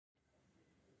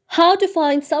How to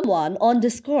find someone on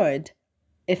Discord.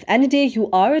 If any day you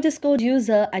are a Discord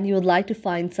user and you would like to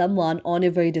find someone on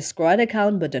your very Discord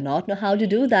account but do not know how to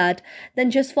do that,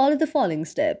 then just follow the following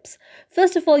steps.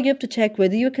 First of all, you have to check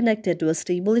whether you're connected to a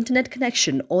stable internet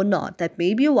connection or not. That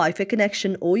may be a Wi-Fi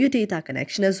connection or your data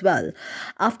connection as well.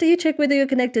 After you check whether you're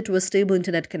connected to a stable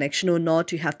internet connection or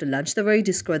not, you have to launch the very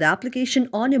Discord application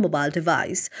on your mobile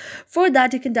device. For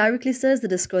that, you can directly search the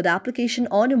Discord application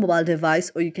on your mobile device,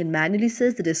 or you can manually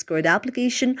search the Discord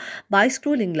application by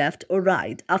scrolling left or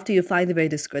right. After you find the very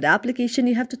Discord application,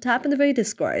 you have to tap on the very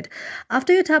Discord.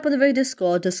 After you tap on the very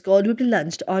Discord will be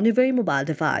launched on your very mobile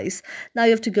device. Now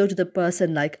you have to go to the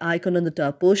person-like icon on the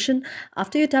top portion.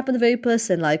 After you tap on the very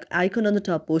person-like icon on the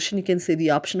top portion, you can see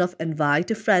the option of invite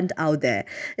a friend out there.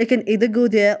 You can either go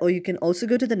there, or you can also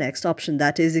go to the next option.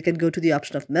 That is, you can go to the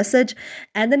option of message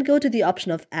and then go to the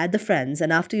option of add the friends.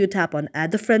 And after you tap on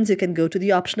add the friends, you can go to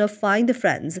the option of find the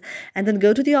friends and then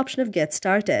go to the option of get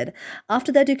started.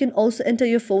 After that, you can also enter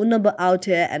your phone number out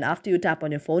here, and after you tap on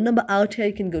your phone number out here,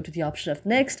 you can go to the option of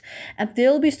next, and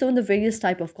there will be shown the various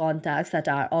type of contacts that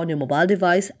are on your mobile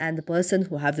device and the person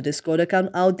who have the Discord account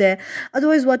out there.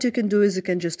 Otherwise, what you can do is you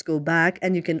can just go back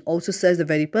and you can also search the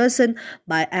very person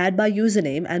by add by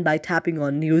username, and by tapping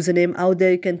on username out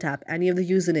there, you can tap any of the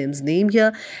username's name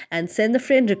here and send the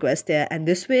friend request there, and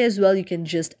this way as well you can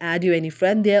just add any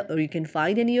friend there, or you can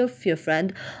find any of your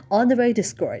friend on the very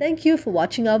Discord. Thank you for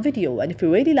watching our video, and if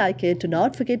you really like it, do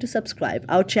not forget to subscribe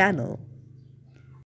our channel.